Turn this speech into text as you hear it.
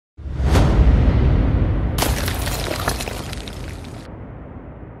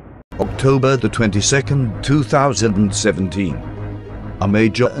October the 22nd, 2017. A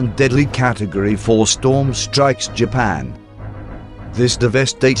major and deadly Category 4 storm strikes Japan. This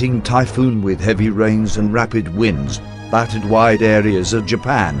devastating typhoon with heavy rains and rapid winds battered wide areas of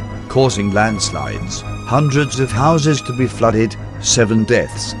Japan, causing landslides, hundreds of houses to be flooded, 7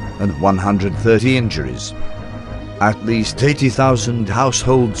 deaths, and 130 injuries. At least 80,000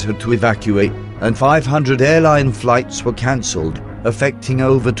 households had to evacuate, and 500 airline flights were cancelled, affecting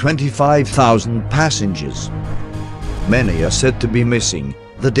over 25,000 passengers. Many are said to be missing.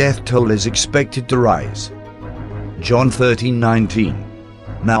 The death toll is expected to rise. John 13:19.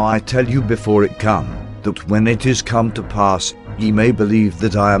 Now I tell you before it come, that when it is come to pass, ye may believe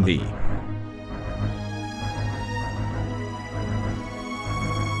that I am he.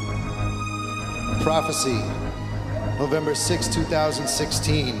 Prophecy, November 6,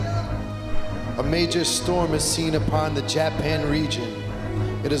 2016. A major storm is seen upon the Japan region.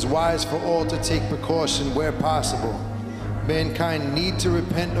 It is wise for all to take precaution where possible. Mankind need to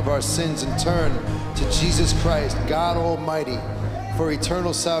repent of our sins and turn to Jesus Christ, God Almighty, for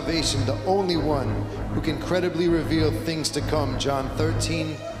eternal salvation, the only one who can credibly reveal things to come. John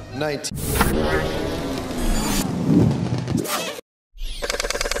 13:19.